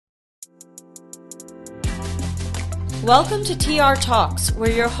Welcome to TR Talks, where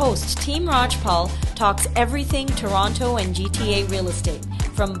your host, Team Rajpal, talks everything Toronto and GTA real estate,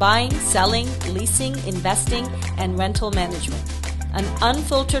 from buying, selling, leasing, investing, and rental management. An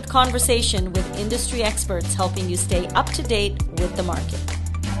unfiltered conversation with industry experts helping you stay up to date with the market.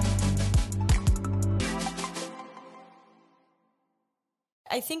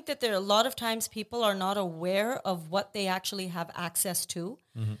 I think that there are a lot of times people are not aware of what they actually have access to.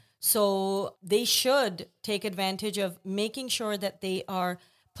 Mm-hmm. So they should take advantage of making sure that they are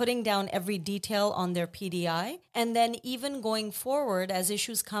putting down every detail on their PDI. And then even going forward, as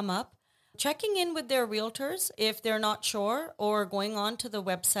issues come up, checking in with their realtors if they're not sure, or going on to the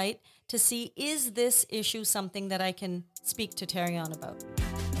website to see, is this issue something that I can speak to Tarion about?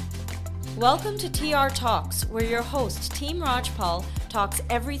 Welcome to TR Talks, where your host, Team Rajpal, talks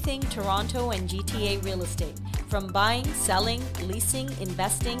everything Toronto and GTA real estate, from buying, selling, leasing,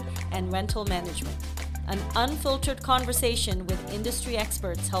 investing, and rental management. An unfiltered conversation with industry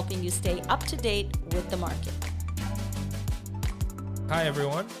experts helping you stay up to date with the market. Hi,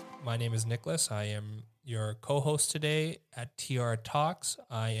 everyone. My name is Nicholas. I am your co-host today at TR Talks.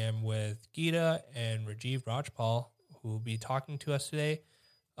 I am with Geeta and Rajiv Rajpal, who will be talking to us today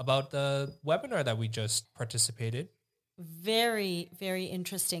about the webinar that we just participated. Very, very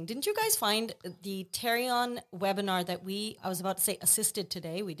interesting. Didn't you guys find the Tarion webinar that I was about to say assisted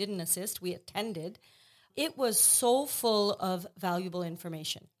today? We didn't assist, we attended. It was so full of valuable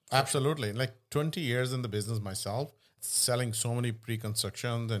information. Absolutely. Like 20 years in the business myself, selling so many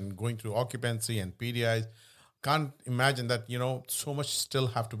pre-constructions and going through occupancy and PDIs. Can't imagine that, so much still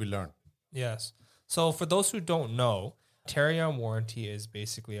have to be learned. Yes. So for those who don't know, Tarion Warranty is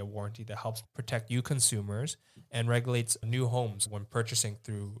basically a warranty that helps protect you consumers and regulates new homes when purchasing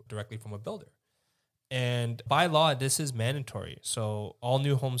directly from a builder. And by law, this is mandatory. So all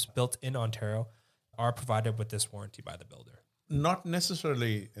new homes built in Ontario are provided with this warranty by the builder. Not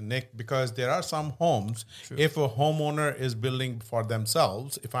necessarily, Nick, because there are some homes, True. If a homeowner is building for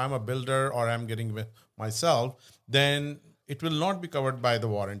themselves, if I'm a builder or I'm getting with myself, then it will not be covered by the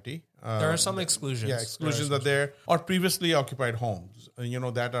warranty. There are some exclusions. Yeah, exclusions are there. Or previously occupied homes,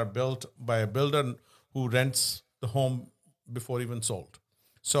 that are built by a builder who rents the home before even sold.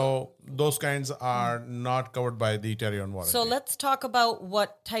 So those kinds are not covered by the Tarion warranty. So let's talk about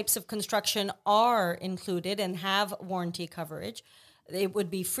what types of construction are included and have warranty coverage. It would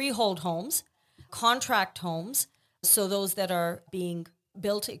be freehold homes, contract homes. So those that are being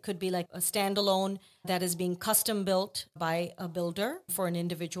built, it could be like a standalone that is being custom built by a builder for an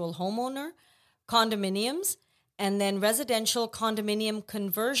individual homeowner, condominiums, and then residential condominium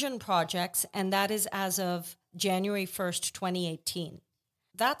conversion projects, and that is as of January 1st, 2018.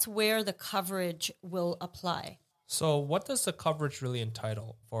 That's where the coverage will apply. So what does the coverage really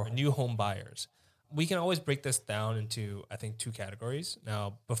entitle for new home buyers? We can always break this down into, I think, two categories.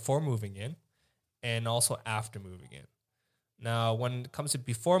 Now, before moving in and also after moving in. Now, when it comes to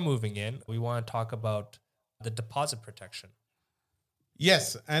before moving in, we want to talk about the deposit protection.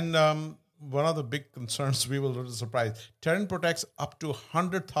 Yes, and one of the big concerns we will be surprised. Tarion protects up to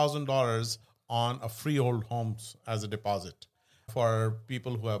 $100,000 on a freehold homes as a deposit for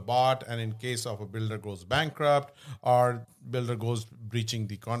people who have bought, and in case of a builder goes bankrupt or builder goes breaching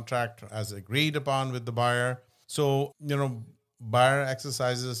the contract as agreed upon with the buyer. So, buyer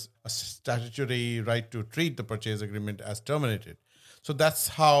exercises a statutory right to treat the purchase agreement as terminated. So that's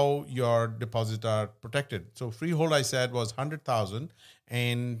how your deposits are protected. So freehold, I said, was $100,000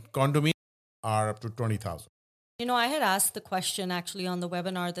 and condominiums are up to $20,000. I had asked the question actually on the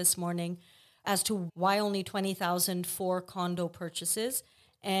webinar this morning as to why only $20,000 for condo purchases.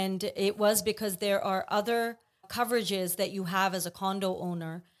 And it was because there are other coverages that you have as a condo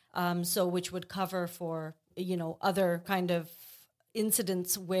owner, which would cover for, other kind of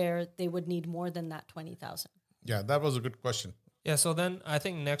incidents where they would need more than that $20,000. Yeah, that was a good question. Yeah, so then I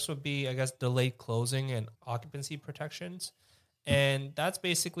think next would be, delayed closing and occupancy protections. And that's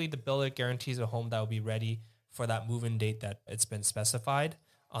basically the builder guarantees a home that will be ready for that move-in date that it's been specified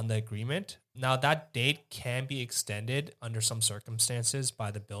on the agreement. Now, that date can be extended under some circumstances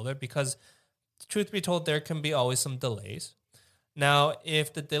by the builder because, truth be told, there can be always some delays. Now,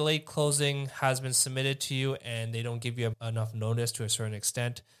 if the delayed closing has been submitted to you and they don't give you enough notice to a certain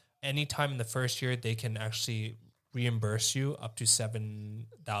extent, anytime in the first year, they can actually reimburse you up to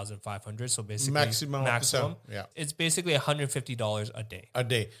 $7,500. So basically maximum. Yeah. It's basically $150 a day. A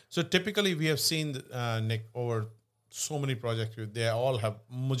day. So typically we have seen, Nick, over so many projects, they all have,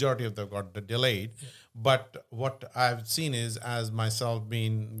 majority of them got delayed. Yeah. But what I've seen is, as myself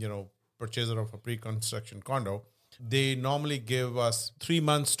being, purchaser of a pre-construction condo, they normally give us 3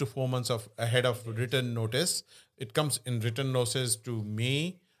 months to 4 months of ahead of written notice It comes in written notices to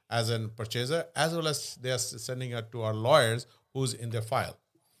me as a purchaser, as well as they are sending it to our lawyers who's in their file,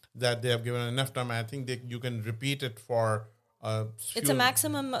 that they have given enough time. I think you can repeat it for It's a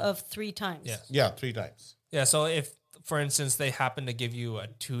maximum of 3 times. Yes. Yeah, 3 times. Yeah. So if, for instance, they happen to give you a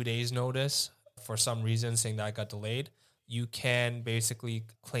 2 days notice for some reason saying that it got delayed, you can basically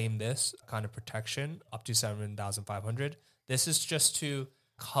claim this kind of protection up to $7,500. This is just to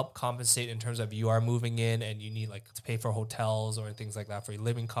help compensate in terms of you are moving in and you need like to pay for hotels or things like that for your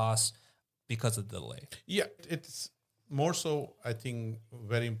living costs because of the delay. Yeah, it's more so, I think,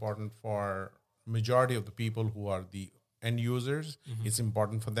 very important for majority of the people who are the end users. It's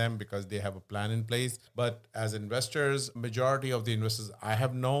important for them because they have a plan in place. But as investors, majority of the investors I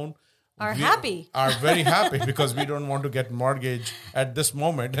have known Are very happy because we don't want to get mortgage at this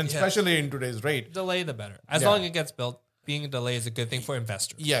moment, and especially in today's rate. Delay the better. As long as it gets built, being a delay is a good thing for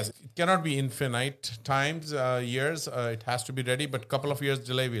investors. Yes, it cannot be infinite times, years. It has to be ready, but couple of years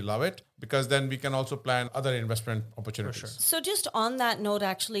delay, we love it because then we can also plan other investment opportunities. For sure. So just on that note,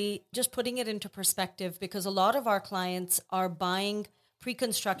 actually, just putting it into perspective, because a lot of our clients are buying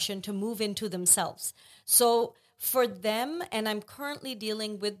pre-construction to move into themselves. So for them, and I'm currently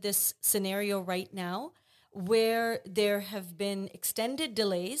dealing with this scenario right now, where there have been extended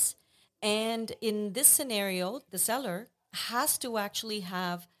delays. And in this scenario, the seller has to actually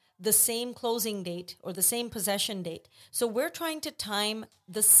have the same closing date or the same possession date. So we're trying to time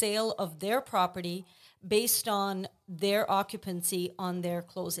the sale of their property based on their occupancy on their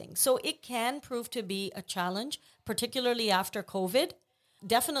closing. So it can prove to be a challenge, particularly after COVID.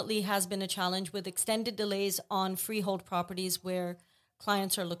 Definitely has been a challenge with extended delays on freehold properties where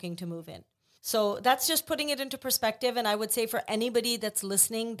clients are looking to move in. So that's just putting it into perspective. And I would say for anybody that's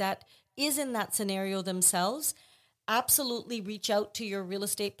listening that is in that scenario themselves, absolutely reach out to your real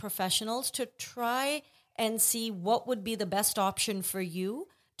estate professionals to try and see what would be the best option for you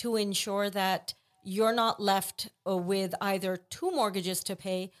to ensure that you're not left with either 2 mortgages to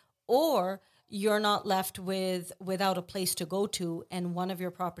pay, or you're not left without a place to go to and one of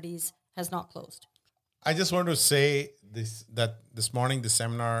your properties has not closed. I just want to say that this morning, the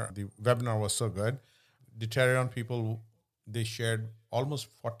webinar was so good. The Tarion people, they shared almost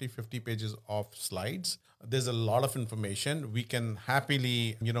 40, 50 pages of slides. There's a lot of information. We can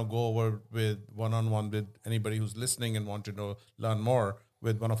happily, go over with one-on-one with anybody who's listening and want to learn more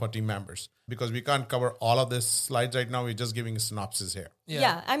with one of our team members, because we can't cover all of this slides right now. We're just giving a synopsis here.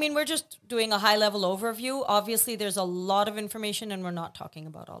 Yeah. I mean, we're just doing a high-level overview. Obviously, there's a lot of information and we're not talking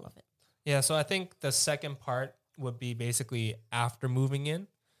about all of it. Yeah, so I think the second part would be basically after moving in,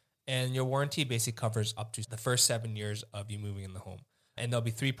 and your warranty basically covers up to the first 7 years of you moving in the home. And there'll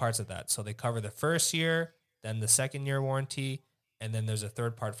be 3 parts of that. So they cover the first year, then the second year warranty, and then there's a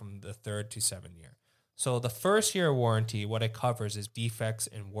third part from the 3rd to 7th year. So the first year warranty, what it covers is defects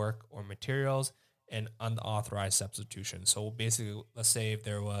in work or materials and unauthorized substitution. So basically, let's say if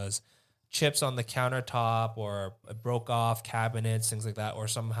there was chips on the countertop or broke off cabinets, things like that, or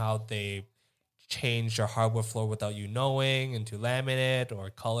somehow they changed your hardwood floor without you knowing into laminate or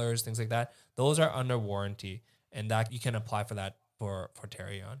colors, things like that. Those are under warranty, and that you can apply for that for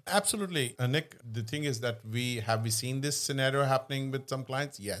Tarion. Absolutely. Nick, the thing is that we seen this scenario happening with some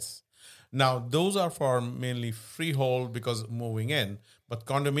clients? Yes. Now, those are for mainly freehold because moving in, but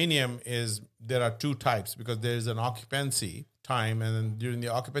condominium there are 2 types, because there is an occupancy time, and then during the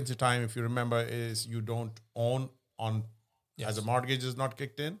occupancy time, if you remember, is you don't own on as a mortgage is not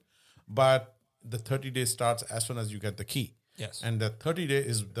kicked in, but the 30 days starts as soon as you get the key. Yes. And the 30 day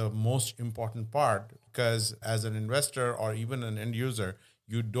is the most important part, because as an investor or even an end user,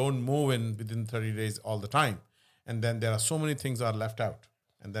 you don't move in within 30 days all the time. And then there are so many things are left out.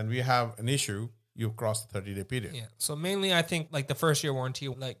 And then we have an issue, you've crossed the 30-day period. Yeah. So mainly I think like the first year warranty,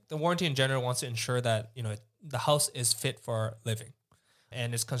 like the warranty in general wants to ensure that, the house is fit for living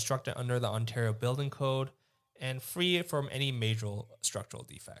and is constructed under the Ontario Building Code and free from any major structural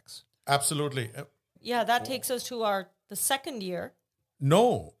defects. Absolutely. Yeah, that takes us to the second year.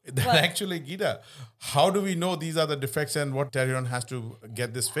 No, actually, Geeta, how do we know these are the defects and what Tarion has to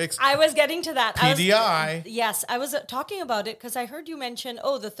get this fixed? I was getting to that. PDI. Yes, I was talking about it because I heard you mention,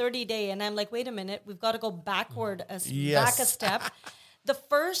 the 30-day. And I'm like, wait a minute, we've got to go back a step. The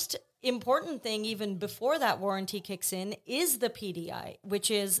first important thing, even before that warranty kicks in, is the PDI,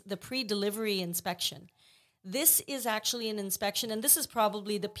 which is the pre-delivery inspection. This is actually an inspection, and this is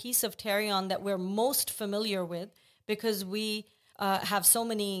probably the piece of Tarion that we're most familiar with, because we have so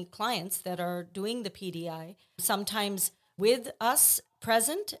many clients that are doing the PDI, sometimes with us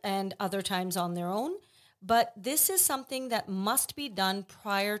present and other times on their own. But this is something that must be done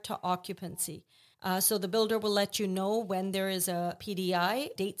prior to occupancy. So the builder will let you know when there is a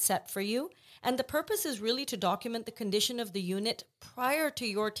PDI date set for you. And the purpose is really to document the condition of the unit prior to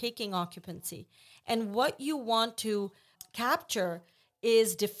your taking occupancy. And what you want to capture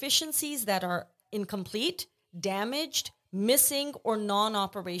is deficiencies that are incomplete, damaged, missing, or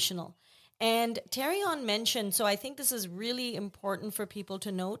non-operational. And Tarion mentioned, so I think this is really important for people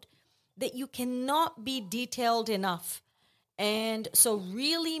to note, that you cannot be detailed enough. And so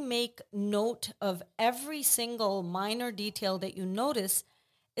really make note of every single minor detail that you notice,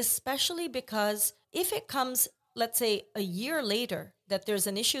 especially because if it comes, let's say, a year later that there's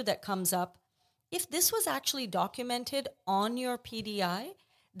an issue that comes up, if this was actually documented on your PDI,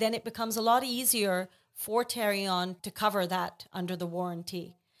 then it becomes a lot easier for Tarion to cover that under the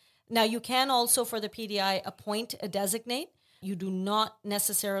warranty. Now, you can also, for the PDI, appoint a designate. You do not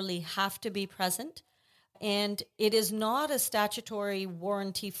necessarily have to be present. And it is not a statutory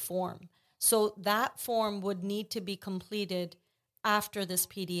warranty form. So that form would need to be completed after this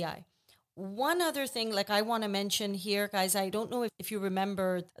PDI. One other thing, like I want to mention here, guys, I don't know if you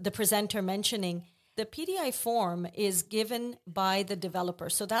remember the presenter mentioning, the PDI form is given by the developer.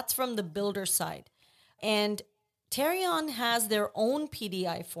 So that's from the builder side. And Tarion has their own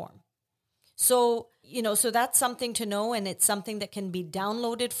PDI form. So, so that's something to know, and it's something that can be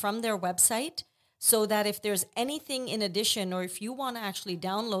downloaded from their website. So that if there's anything in addition, or if you want to actually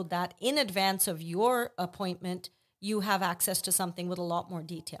download that in advance of your appointment, you have access to something with a lot more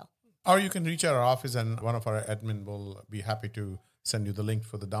detail. Or you can reach our office and one of our admin will be happy to send you the link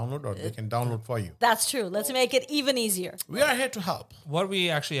for the download, or they can download for you. That's true. Let's make it even easier. We are here to help. What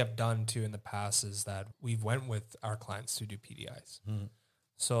we actually have done too in the past is that we've went with our clients to do PDIs.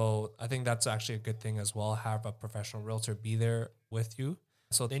 So I think that's actually a good thing as well. Have a professional realtor be there with you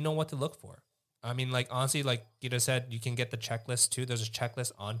so they know what to look for. I mean, like, honestly, like Gita said, you can get the checklist too. There's a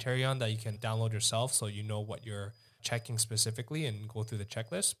checklist on Tarion that you can download yourself so you know what you're checking specifically and go through the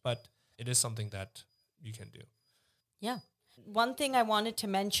checklist. But it is something that you can do. Yeah. One thing I wanted to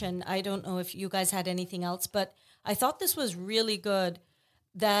mention, I don't know if you guys had anything else, but I thought this was really good,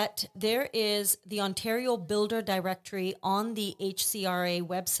 that there is the Ontario Builder Directory on the HCRA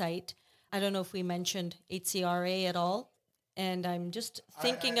website. I don't know if we mentioned HCRA at all. And I'm just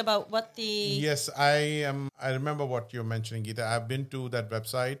thinking about what the... Yes, I remember what you're mentioning, Geeta. I've been to that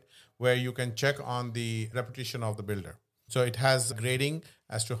website where you can check on the reputation of the builder. So it has grading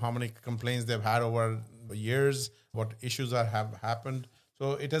as to how many complaints they've had over the years, what issues have happened.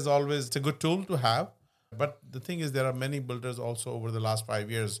 So it's a good tool to have. But the thing is, there are many builders also over the last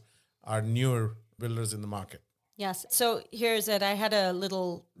 5 years are newer builders in the market. Yes. So here's it. I had a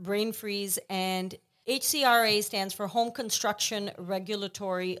little brain freeze, and HCRA stands for Home Construction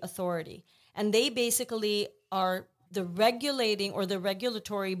Regulatory Authority. And they basically are the regulating or the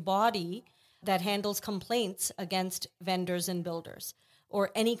regulatory body that handles complaints against vendors and builders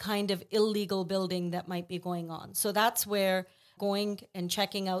or any kind of illegal building that might be going on. So that's where going and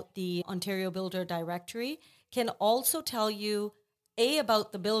checking out the Ontario Builder Directory can also tell you, A,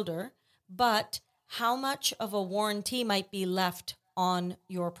 about the builder, but how much of a warranty might be left on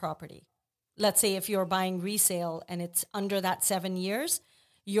your property. Let's say if you're buying resale and it's under that 7 years,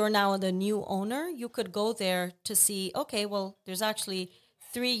 you're now the new owner, you could go there to see, okay, well, there's actually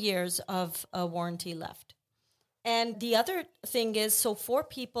 3 years of a warranty left. And the other thing is, so for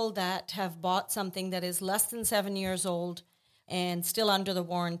people that have bought something that is less than 7 years old and still under the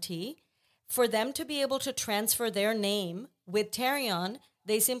warranty, for them to be able to transfer their name with Tarion,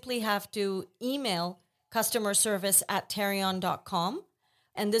 they simply have to email customerservice@tarion.com.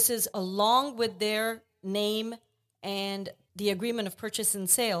 And this is along with their name and the agreement of purchase and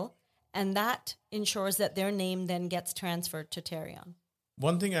sale. And that ensures that their name then gets transferred to Tarion.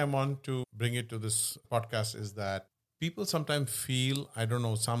 One thing I want to bring it to this podcast is that people sometimes feel, I don't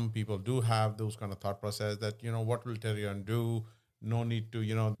know, some people do have those kind of thought process that, what will Tarion do? No need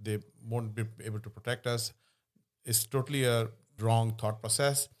to, they won't be able to protect us. It's totally a wrong thought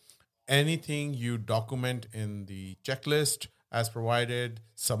process. Anything you document in the checklist as provided,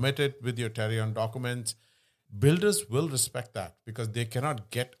 submit it with your Tarion documents. Builders will respect that because they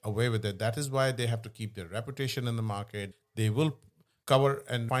cannot get away with it. That is why they have to keep their reputation in the market. They will cover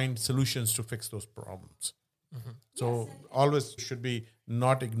and find solutions to fix those problems. Mm-hmm. So always should be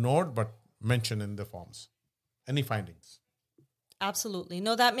not ignored, but mentioned in the forms. Any findings? Absolutely.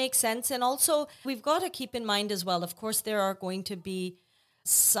 No, that makes sense. And also, we've got to keep in mind as well, of course, there are going to be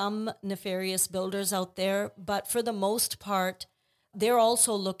some nefarious builders out there, but for the most part, they're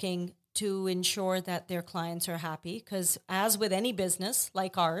also looking to ensure that their clients are happy, because as with any business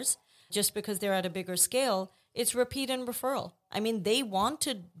like ours, just because they're at a bigger scale, it's repeat and referral. I mean, they want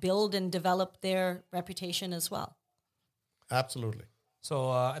to build and develop their reputation as well. Absolutely. So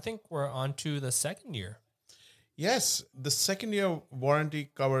I think we're on to the second year. Yes, the second year warranty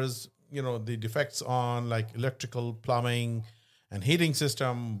covers, the defects on like electrical, plumbing, and heating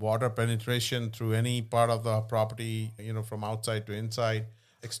system, water penetration through any part of the property, from outside to inside.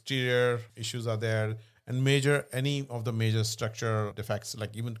 Exterior issues are there, and any of the major structural defects,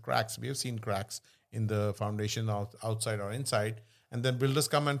 like even cracks. We have seen cracks in the foundation outside or inside, and then builders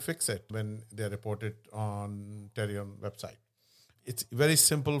come and fix it when they're reported on Tarion website. It's a very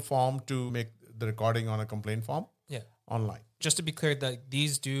simple form to make the recording on a complaint form online. Just to be clear, that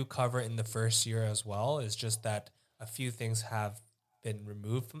these do cover in the first year as well. It's just that a few things have been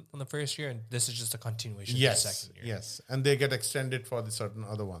removed from the first year, and this is just a continuation of the second year. Yes, and they get extended for the certain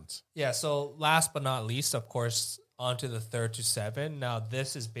other ones. Yeah, so last but not least, of course, on to the 3rd to 7. Now,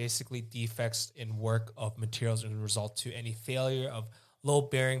 this is basically defects in work of materials and result to any failure of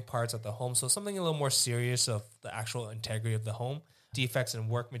load-bearing parts of the home. So something a little more serious of the actual integrity of the home. Defects in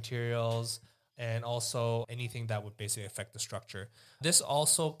work materials, and also anything that would basically affect the structure. This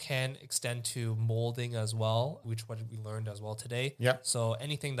also can extend to molding as well, which what we learned as well today. Yeah. So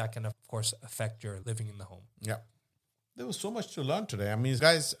anything that can, of course, affect your living in the home. Yeah. There was so much to learn today. I mean,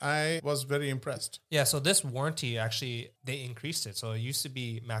 guys, I was very impressed. Yeah, so this warranty, actually, they increased it. So it used to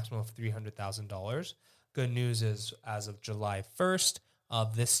be maximum of $300,000. Good news is, as of July 1st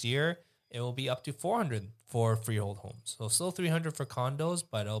of this year, it will be up to $400,000 for freehold homes. So still $300,000 for condos,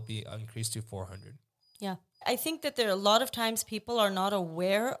 but it'll be increased to $400,000. Yeah. I think that there are a lot of times people are not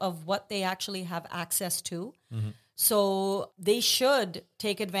aware of what they actually have access to. Mm-hmm. So they should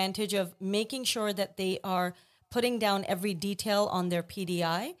take advantage of making sure that they are putting down every detail on their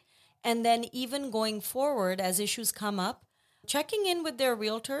PDI. And then even going forward, as issues come up, checking in with their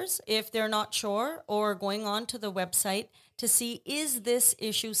realtors if they're not sure, or going on to the website to see, is this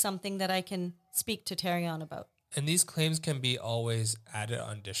issue something that I can speak to Tarion about? And these claims can be always added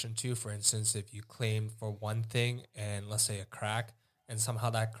in addition to. For instance, if you claim for one thing and let's say a crack, and somehow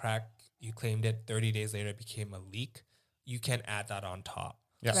that crack, you claimed it 30 days later, it became a leak, you can add that on top.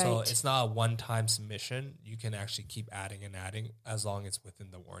 Yeah. So Right. it's not a one-time submission. You can actually keep adding and adding as long as it's within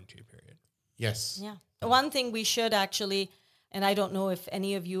the warranty period. Yes. Yeah. One thing we should actually, and I don't know if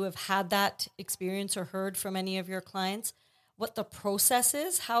any of you have had that experience or heard from any of your clients, what the process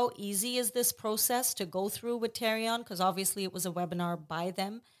is. How easy is this process to go through with Tarion? Because obviously it was a webinar by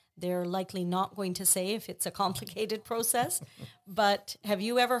them. They're likely not going to say if it's a complicated process. But have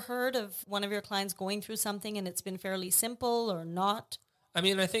you ever heard of one of your clients going through something and it's been fairly simple or not? I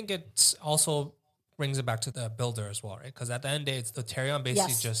mean, I think it's also brings it back to the builder as well, right? Because at the end of the day, it's the Tarion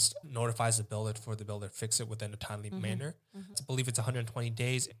basically Yes. just notifies the builder for the builder to fix it within a timely manner. I believe it's 120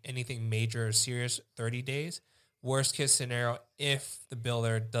 days. Anything major or serious, 30 days. Worst case scenario, if the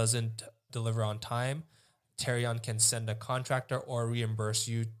builder doesn't deliver on time, Tarion can send a contractor or reimburse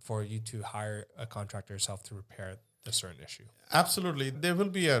you for you to hire a contractor yourself to repair a certain issue. Absolutely. There will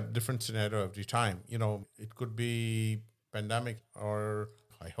be a different scenario every time. It could be pandemic, or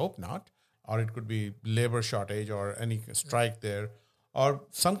I hope not, or it could be labor shortage or any strike there, or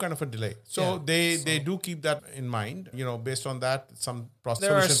some kind of a delay. So they do keep that in mind. Based on that, some There are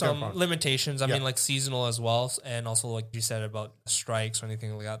solutions some come from. limitations. I mean, like seasonal as well. And also, like you said about strikes or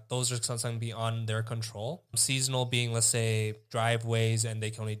anything like that, those are something beyond their control. Seasonal being, let's say, driveways, and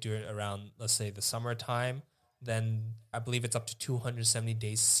they can only do it around, let's say, the summertime. Then I believe it's up to 270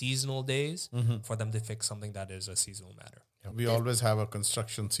 days, seasonal days, for them to fix something that is a seasonal matter. We always have a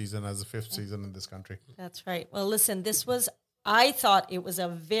construction season as a fifth season in this country. That's right. Well, listen, I thought it was a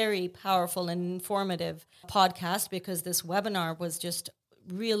very powerful and informative podcast because this webinar was just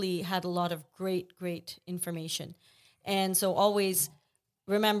really had a lot of great, great information. And so always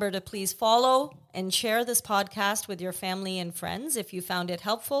remember to please follow and share this podcast with your family and friends if you found it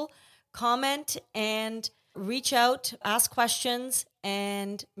helpful. Comment and reach out, ask questions,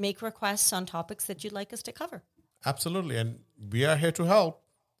 and make requests on topics that you'd like us to cover. Absolutely. And we are here to help.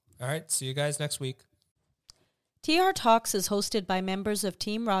 All right. See you guys next week. TR Talks is hosted by members of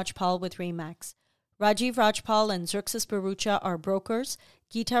Team Rajpal with Remax. Rajiv Rajpal and Xerxes Barucha are brokers.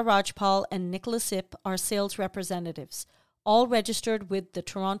 Geeta Rajpal and Nicholas Ip are sales representatives, all registered with the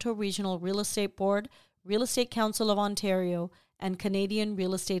Toronto Regional Real Estate Board, Real Estate Council of Ontario, and Canadian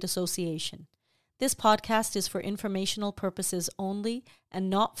Real Estate Association. This podcast is for informational purposes only and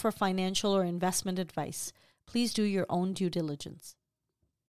not for financial or investment advice. Please do your own due diligence.